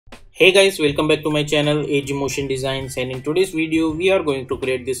Hey guys, welcome back to my channel Age Motion Designs, and in today's video we are going to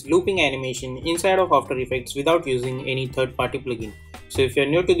create this looping animation inside of After Effects without using any third-party plugin. So if you are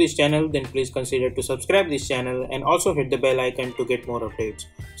new to this channel, then please consider to subscribe this channel and also hit the bell icon to get more updates.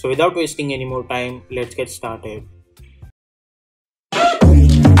 So without wasting any more time, let's get started.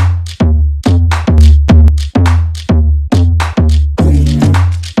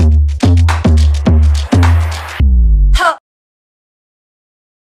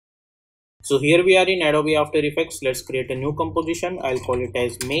 So here we are in Adobe After Effects. Let's create a new composition. I'll call it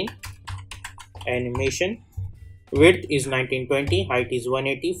as main animation. Width is 1920, height is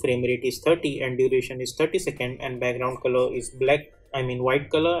 180, frame rate is 30, and duration is 30 seconds, and background color is white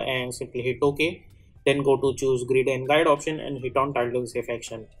color, and simply hit OK. Then go to choose grid and guide option and hit on title save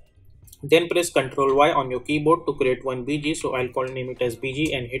action. Then press Ctrl Y on your keyboard to create one BG. So I'll name it as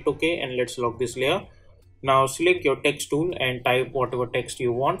BG and hit OK, and let's lock this layer. Now select your text tool and type whatever text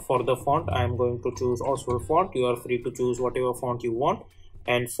you want. For the font, I am going to choose Oswald font. You are free to choose whatever font you want.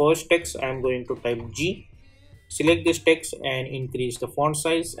 And first text, I am going to type G. Select this text and increase the font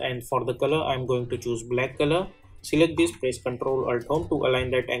size. And for the color, I am going to choose black color. Select this, press Ctrl Alt Home to align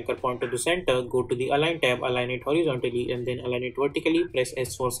that anchor point to the center. Go to the Align tab, align it horizontally and then align it vertically. Press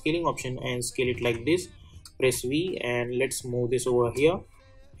S for scaling option and scale it like this. Press V and let's move this over here.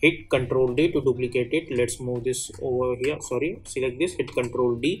 Hit Ctrl D to duplicate it. Let's move this over here. Select this, hit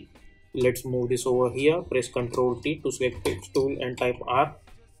Ctrl D. Let's move this over here. Press Ctrl T to select text tool and type R.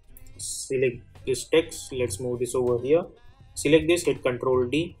 Select this text. Let's move this over here. Select this, hit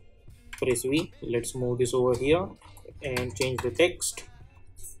Ctrl D. Press V. Let's move this over here and change the text.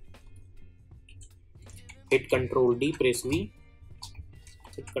 Hit Ctrl D, press V.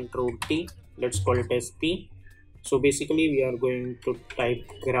 Hit Ctrl T. Let's call it as P. So basically we are going to type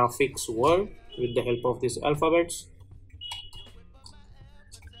graphics world with the help of these alphabets.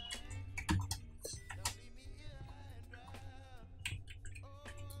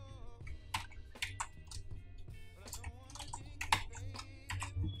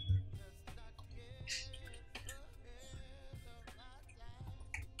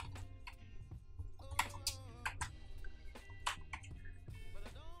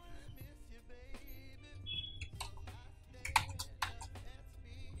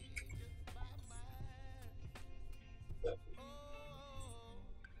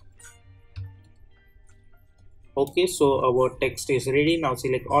 Okay, so our text is ready. Now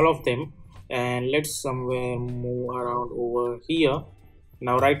select all of them and let's somewhere move around over here.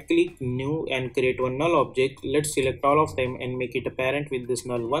 Now right click new and create one null object. Let's select all of them and make it apparent with this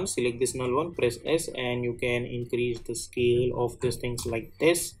null one. Select this null one, press S, and you can increase the scale of these things like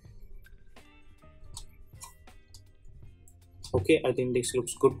this. Okay, I think this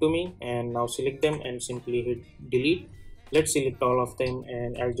looks good to me. And now select them and simply hit delete. Let's select all of them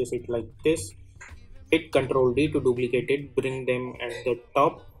and adjust it like this. Hit Ctrl D to duplicate it, bring them at the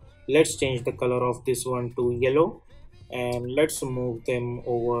top. Let's change the color of this one to yellow and let's move them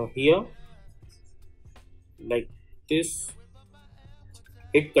over here like this.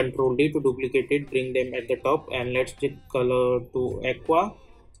 Hit Ctrl D to duplicate it, bring them at the top, and let's change color to aqua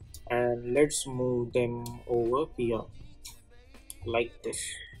and let's move them over here like this.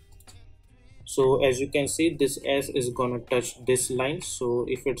 So as you can see, this S is gonna touch this line. So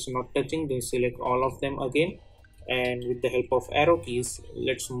if it's not touching, then select all of them again, and with the help of arrow keys,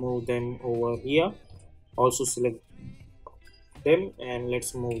 let's move them over here. Also select them and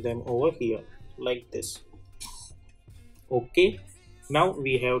let's move them over here like this. Okay, now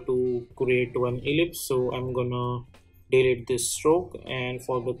we have to create one ellipse. So I'm gonna delete this stroke, and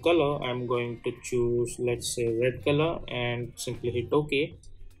for the color I'm going to choose, let's say, red color, and simply hit OK.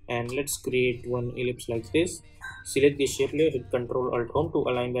 And let's create one ellipse like this. Select the shape layer, hit Ctrl Alt Home to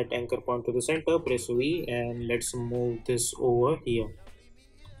align that anchor point to the center. Press V and let's move this over here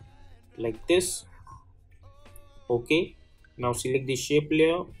like this. Okay, now select the shape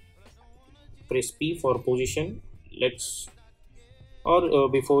layer, press P for position.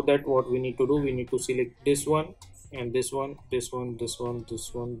 Before that, what we need to do, we need to select this one and this one, this one, this one,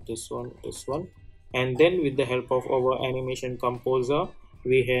 this one, this one, this one, and then with the help of our animation composer,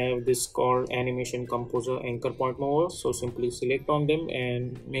 we have this called animation composer anchor point mover. So simply select on them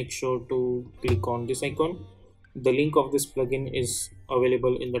and make sure to click on this icon. The link of this plugin is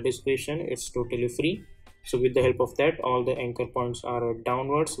available in the description. It's totally free. So with the help of that, all the anchor points are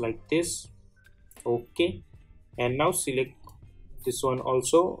downwards like this. Okay, and now select this one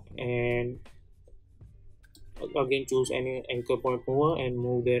also and again choose any anchor point mover and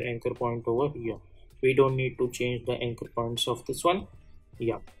move their anchor point over here. We don't need to change the anchor points of this one.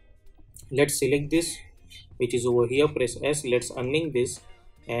 Yeah, let's select this which is over here. Press S. Let's unlink this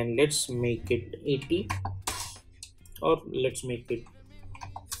and let's make it 80, or let's make it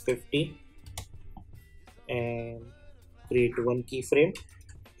 50, and create one keyframe.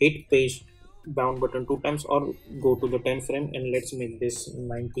 Hit page down button two times, or go to the 10 frame, and let's make this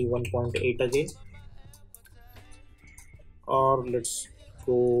 91.8 again, or let's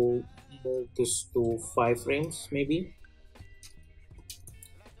go move this to 5 frames maybe,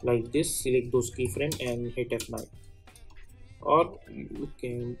 like this. Select those keyframe and hit F9, or you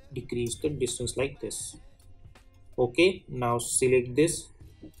can decrease the distance like this. Okay, now select this.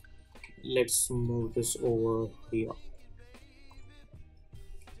 Let's move this over here.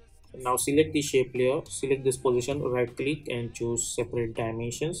 Now select the shape layer, select this position, right click and choose separate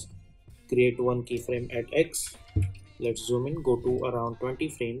dimensions. Create one keyframe at X. Let's zoom in, go to around 20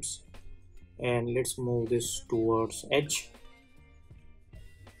 frames, and let's move this towards edge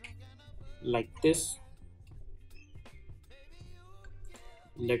like this.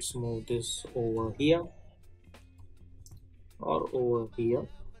 Let's move this over here, or over here,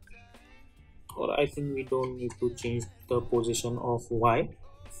 or I think we don't need to change the position of Y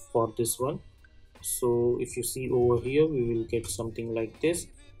for this one. So if you see over here, we will get something like this.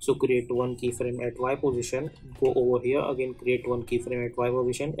 So create one keyframe at Y position, go over here again, create one keyframe at Y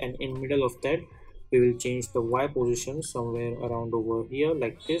position, and in middle of that we will change the Y position somewhere around over here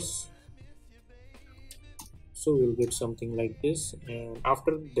like this. So we'll get something like this, and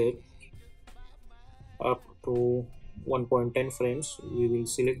after that up to 1.10 frames we will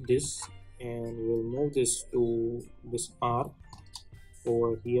select this, and we'll move this to this R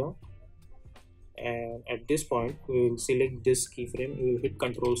over here. And at this point we will select this keyframe, we will hit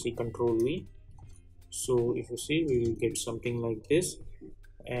Ctrl C Ctrl V. So if you see, we will get something like this,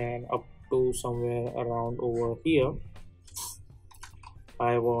 and up to somewhere around over here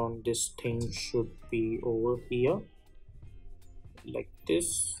I want this thing should be over here like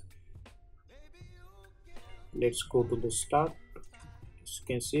this. Let's go to the start. As you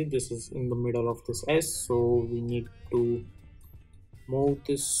can see, this is in the middle of this S, so we need to move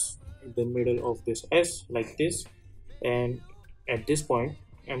this in the middle of this S like this. And at this point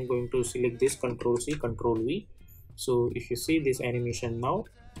I'm going to select this, Ctrl C Ctrl V. So if you see this animation now,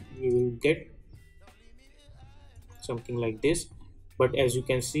 we will get something like this. But as you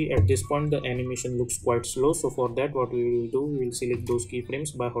can see, at this point the animation looks quite slow. So for that, what we will do, we will select those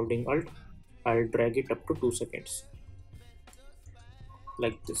keyframes by holding Alt. I'll drag it up to 2 seconds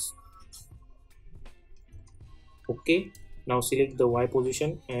like this. Okay, now select the Y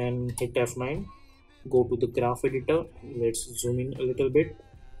position and hit F9. Go to the graph editor, let's zoom in a little bit,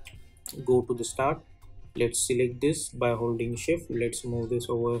 go to the start, let's select this by holding shift, let's move this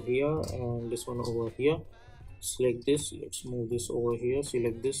over here and this one over here. Select this, let's move this over here,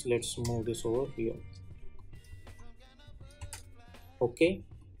 select this, let's move this over here. Okay,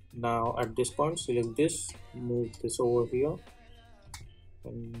 now at this point select this, move this over here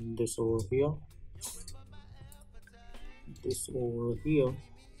and this over here, this over here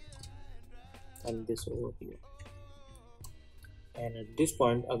and this over here. And at this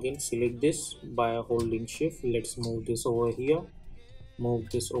point again select this by holding shift, let's move this over here, move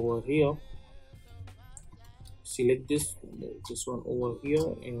this over here, select this one over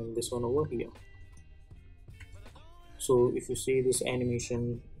here and this one over here. So if you see this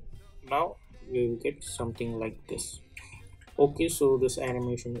animation now, we will get something like this. Okay, so this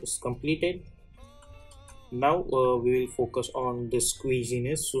animation is completed. Now we will focus on the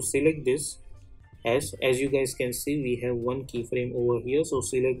squeeziness. So select this, as you guys can see, we have one keyframe over here. So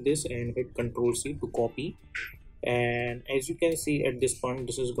select this and hit Ctrl C to copy. And as you can see at this point,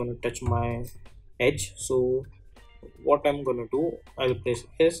 this is going to touch my edge. So what I'm gonna do, I'll press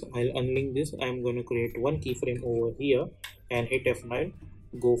S, I'll unlink this, I'm gonna create one keyframe over here and hit F9,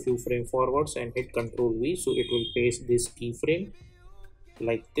 go few frame forwards and hit Ctrl V, so it will paste this keyframe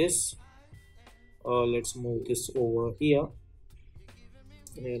like this. Let's move this over here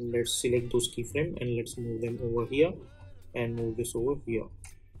and let's select those keyframe and let's move them over here and move this over here.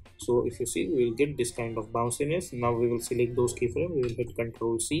 So if you see, we will get this kind of bounciness. Now we will select those keyframe, we will hit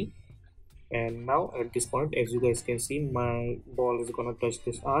Ctrl C. And now at this point, as you guys can see, my ball is gonna touch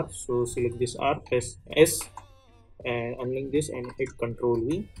this R. So select this R, press S and unlink this and hit Ctrl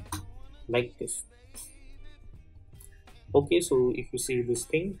V like this. Okay, so if you see this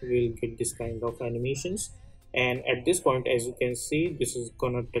thing, we'll get this kind of animations. And at this point, as you can see, this is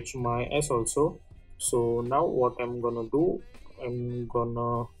gonna touch my S also. So now what I'm gonna do,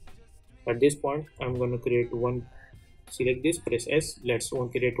 at this point I'm gonna create one, select this, press S, let's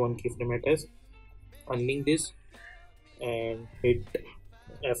create one keyframe at S, unlink this and hit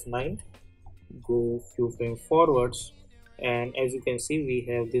F9, go few frames forwards and as you can see we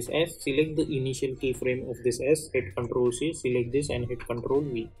have this S. Select the initial keyframe of this S, hit Ctrl C, select this and hit Ctrl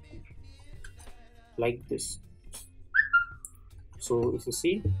V, like this. So if you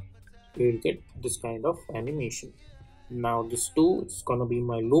see, we will get this kind of animation. Now this 2 is gonna be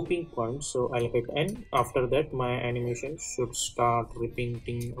my looping point, so I'll hit N. After that my animation should start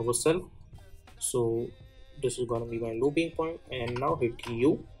repeating ourselves. So this is gonna be my looping point, and now hit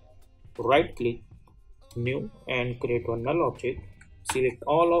U, right click, new, and create one null object. Select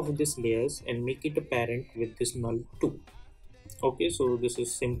all of these layers and make it a parent with this null too. Okay, so this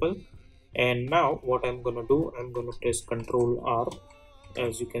is simple. And now what I'm gonna do, I'm gonna press Ctrl R,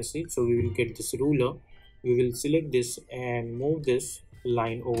 as you can see. So we will get this ruler, we will select this and move this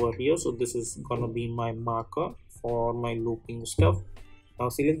line over here. So this is gonna be my marker for my looping stuff. Now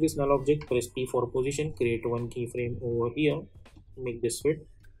select this null object, press P for position, create one keyframe over here, make this fit,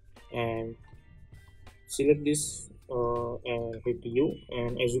 and select this and hit U.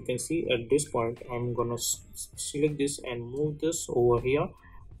 And as you can see, at this point I'm gonna select this and move this over here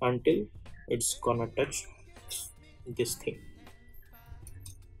until it's gonna touch this thing.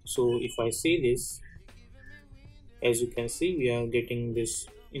 So if I see this, as you can see, we are getting this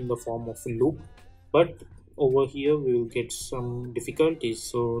in the form of a loop, but over here we will get some difficulties.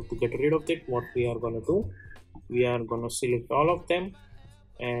 So to get rid of it, what we are gonna do, we are gonna select all of them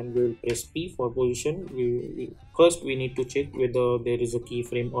and we will press P for position. First we need to check whether there is a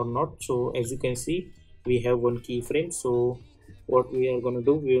keyframe or not. So as you can see, we have one keyframe. So what we are gonna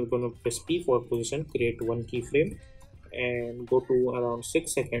do, we are gonna press P for position, create one keyframe, and go to around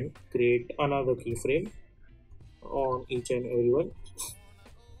 6 seconds, create another keyframe on each and every one,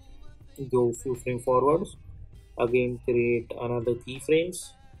 go few frame forwards, again create another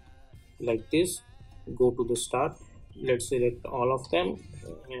keyframes like this, go to the start, let's select all of them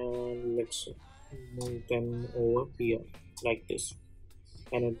and let's move them over here like this,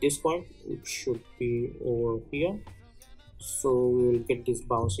 and at this point it should be over here. So we will get this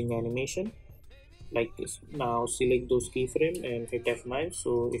bouncing animation like this. Now select those keyframe and hit F9.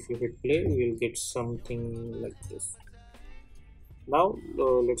 So if you hit play, we will get something like this. Now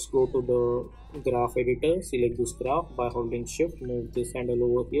let's go to the graph editor, select this graph by holding shift, move this handle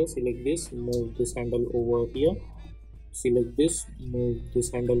over here, select this, move this handle over here, select this, move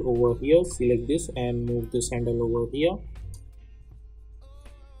this handle over here, select this and move this handle over here.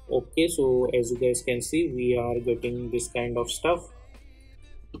 Okay, so as you guys can see, we are getting this kind of stuff.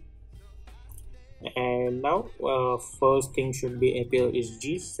 And now first thing should be appear is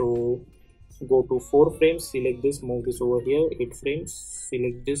G. So go to 4 frames, select this, move this over here, 8 frames,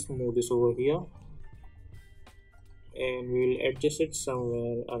 select this, move this over here, and we will adjust it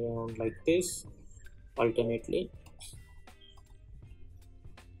somewhere around like this alternately,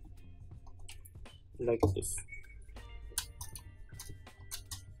 like this,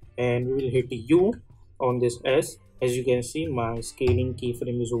 and we will hit U on this S. As you can see, my scaling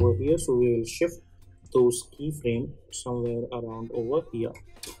keyframe is over here, so we will shift those keyframe somewhere around over here.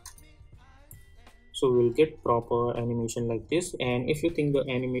 So we'll get proper animation like this. And if you think the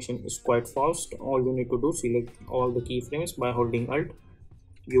animation is quite fast, all you need to do, select all the keyframes by holding Alt.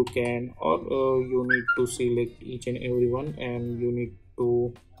 You can, or you need to select each and every one, and you need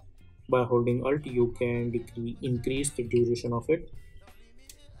to, by holding Alt, you can increase the duration of it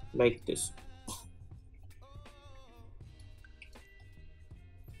like this.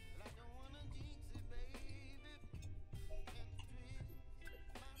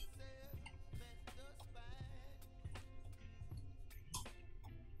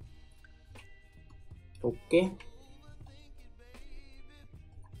 Okay,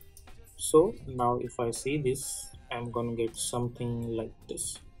 so now if I see this, I'm gonna get something like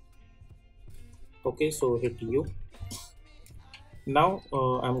this. Okay, so hit U. Now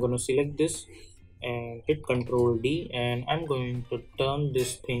I'm gonna select this and hit Ctrl D, and I'm going to turn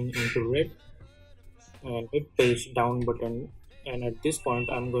this thing into red and hit page down button. And at this point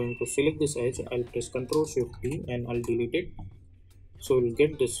I'm going to select this edge, I'll press Ctrl Shift D and I'll delete it. So we'll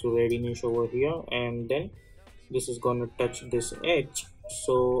get this reddish over here, and then this is gonna touch this edge.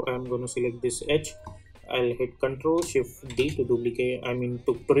 So I'm gonna select this edge, I'll hit Ctrl Shift D to duplicate,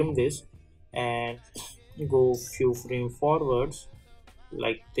 to trim this, and go few frame forwards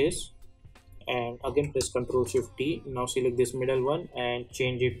like this, and again press Ctrl Shift D. Now select this middle one and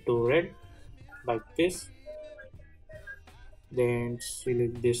change it to red like this, then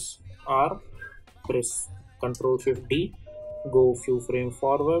select this R, press Ctrl Shift D, go few frame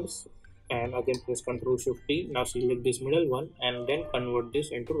forwards and again press Ctrl Shift D. Now select this middle one and then convert this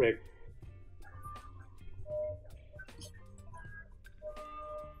into red.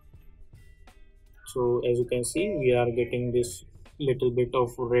 So as you can see, we are getting this little bit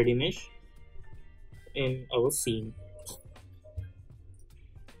of readiness in our scene.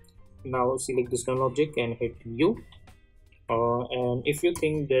 Now select this null object and hit U. And if you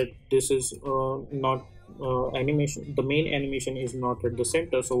think that this is not animation, the main animation is not at the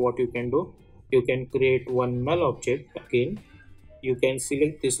center, so what you can do, you can create one null object again. You can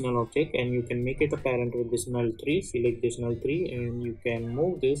select this null object and you can make it a parent with this null 3. Select this null 3 and you can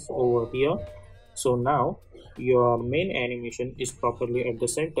move this over here. So now your main animation is properly at the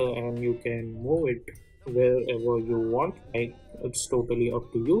center and you can move it wherever you want. Like, it's totally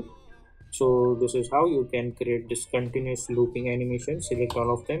up to you. So this is how you can create this continuous looping animation. Select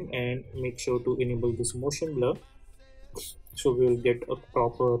all of them and make sure to enable this motion blur, so we will get a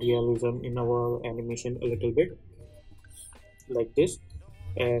proper realism in our animation a little bit like this.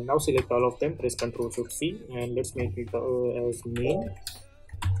 And now select all of them, press Ctrl Shift C, and let's make it as main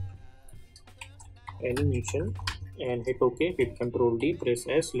animation and hit OK. Hit Ctrl D, press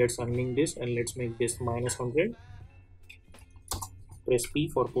S. Let's unlink this and let's make this -100. Press P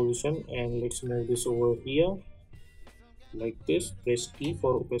for position and let's move this over here like this. Press T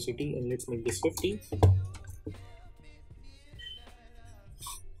for opacity and let's make this 50.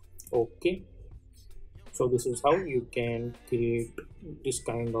 Okay, so this is how you can create this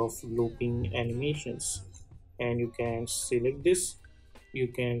kind of looping animations. And you can select this, you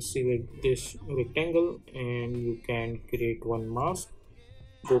can select this rectangle and you can create one mask.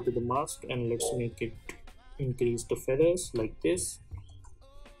 Go to the mask and let's make it increase the feathers like this,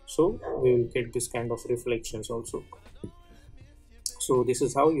 so we will get this kind of reflections also. So this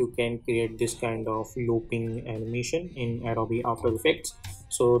is how you can create this kind of looping animation in Adobe After Effects.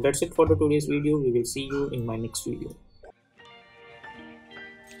 So that's it for the today's video. We will see you in my next video.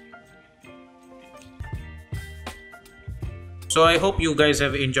 So I hope you guys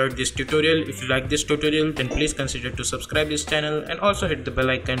have enjoyed this tutorial. If you like this tutorial, then please consider to subscribe this channel and also hit the bell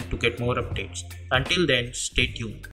icon to get more updates. Until then, stay tuned.